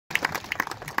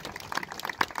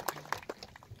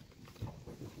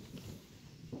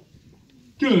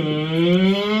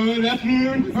Good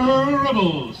afternoon,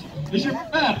 Rebels. It's your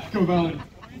FAP co-pilot,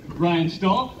 Ryan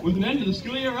Stahl, with an end of the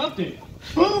school year update.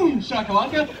 Boom,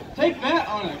 shakalaka! Take that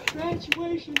on a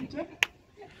graduation day.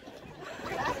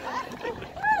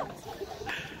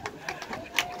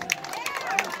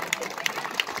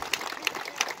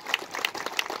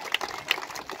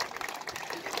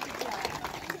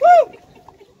 Woo!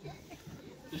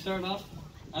 To start off,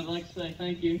 I'd like to say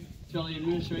thank you to all the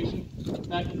administration,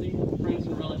 faculty, friends,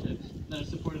 and relatives that have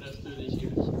supported us through these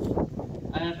years.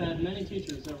 I have had many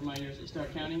teachers over my years at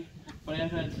Stark County, but I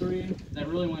have had three that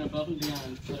really went above and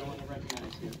beyond that I want to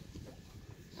recognize here.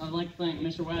 I would like to thank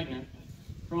Mr. Wagner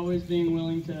for always being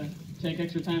willing to take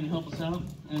extra time to help us out,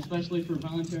 and especially for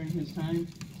volunteering his time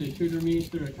to tutor me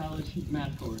through a college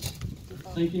math course.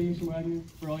 Thank you, Mr. Wagner,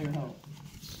 for all your help.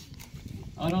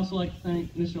 I would also like to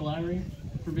thank Mr. Lowry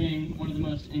for being one of the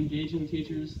most engaging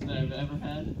teachers that I've ever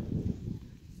had.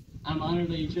 I'm honored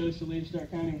that you chose to leave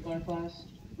Stark County with our class.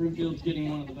 Broomfield's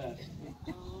getting one of the best.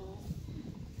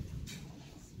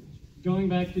 Going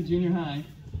back to junior high,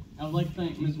 I would like to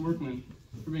thank Ms. Workman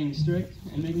for being strict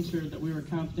and making sure that we were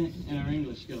competent in our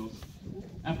English skills.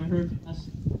 After her class,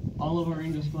 all of our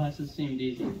English classes seemed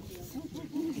easy.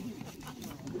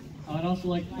 I would also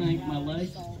like to thank my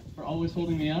legs for always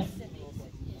holding me up,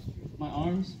 my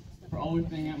arms for always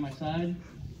being at my side,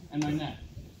 and my neck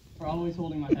for always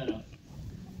holding my head up.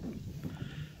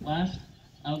 Last,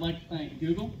 I would like to thank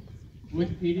Google,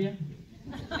 Wikipedia,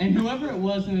 and whoever it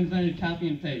was that invented copy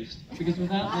and paste, because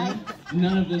without them,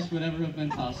 none of this would ever have been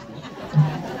possible.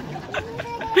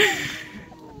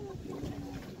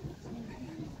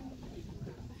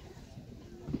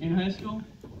 In high school,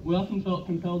 we often felt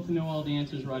compelled to know all the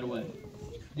answers right away.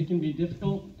 It can be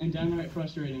difficult and downright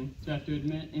frustrating to have to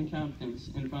admit incompetence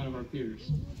in front of our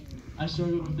peers. I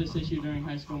struggled with this issue during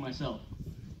high school myself,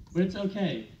 but it's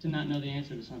okay to not know the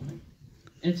answer to something.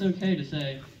 It's okay to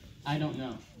say, I don't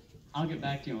know. I'll get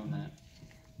back to you on that.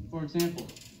 For example,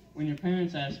 when your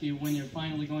parents ask you when you're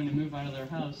finally going to move out of their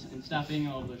house and stop eating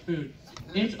all of their food,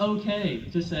 it's okay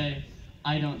to say,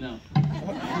 I don't know.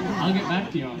 I'll get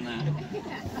back to you on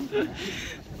that.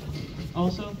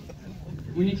 Also,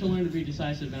 we need to learn to be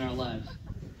decisive in our lives.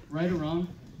 Right or wrong,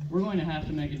 we're going to have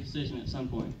to make a decision at some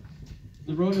point.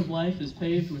 The road of life is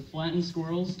paved with flattened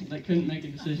squirrels that couldn't make a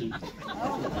decision.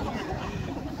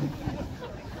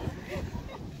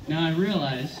 Now I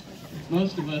realize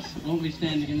most of us won't be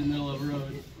standing in the middle of a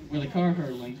road with a car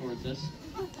hurtling towards us,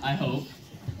 I hope.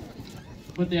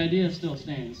 But the idea still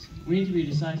stands. We need to be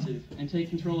decisive and take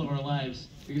control of our lives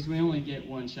because we only get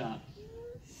one shot.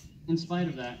 In spite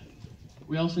of that,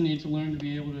 we also need to learn to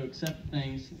be able to accept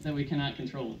things that we cannot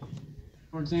control.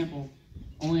 For example,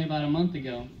 only about a month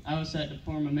ago, I was set to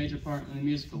perform a major part in the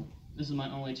musical. This is my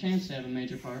only chance to have a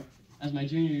major part, as my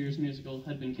junior year's musical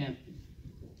had been canceled.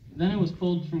 Then I was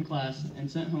pulled from class and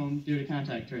sent home due to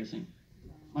contact tracing.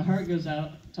 My heart goes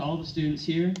out to all the students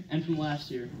here and from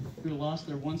last year who lost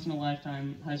their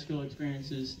once-in-a-lifetime high school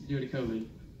experiences due to COVID.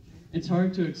 It's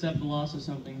hard to accept the loss of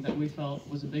something that we felt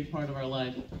was a big part of our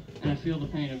life, and I feel the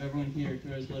pain of everyone here who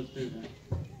has lived through that.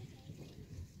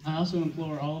 I also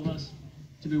implore all of us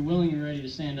to be willing and ready to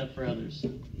stand up for others.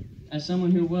 As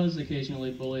someone who was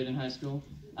occasionally bullied in high school,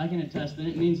 I can attest that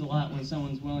it means a lot when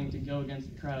someone's willing to go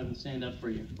against the crowd and stand up for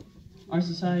you. Our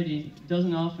society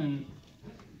doesn't often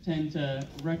tend to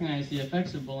recognize the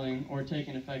effects of bullying or take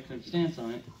an effective stance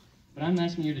on it, but I'm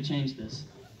asking you to change this.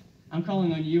 I'm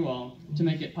calling on you all to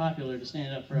make it popular to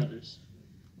stand up for others.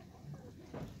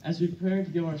 As we prepare to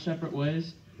go our separate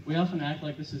ways, we often act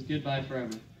like this is goodbye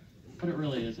forever, but it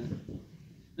really isn't.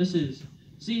 This is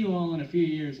see you all in a few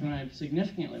years when I'm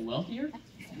significantly wealthier,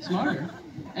 smarter,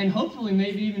 and hopefully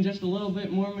maybe even just a little bit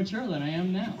more mature than I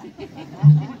am now.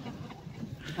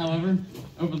 However,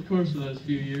 over the course of those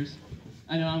few years,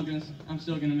 I know I'm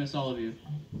still gonna miss all of you.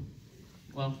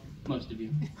 Well, most of you.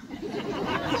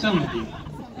 Some of you.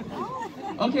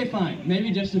 Okay, fine.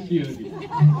 Maybe just a few of you.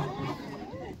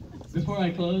 Before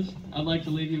I close, I'd like to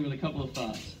leave you with a couple of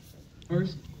thoughts.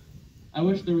 First, I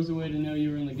wish there was a way to know you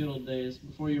were in the good old days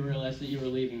before you realized that you were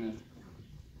leaving them.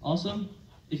 Also,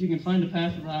 if you can find a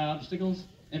path without obstacles,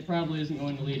 it probably isn't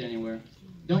going to lead anywhere.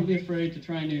 Don't be afraid to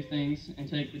try new things and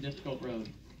take the difficult road.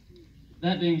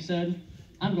 That being said,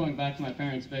 I'm going back to my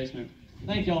parents' basement.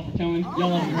 Thank y'all for coming.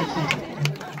 Y'all have a great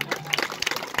summer.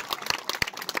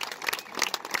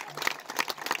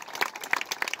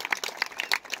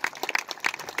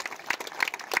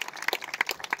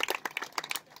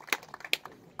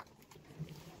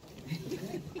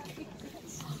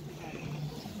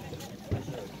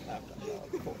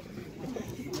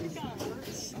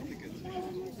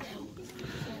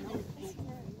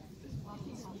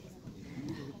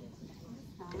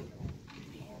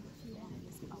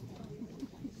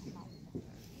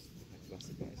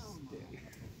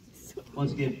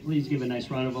 Once again, please give a nice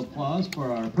round of applause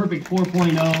for our perfect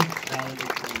 4.0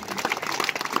 valedictorian.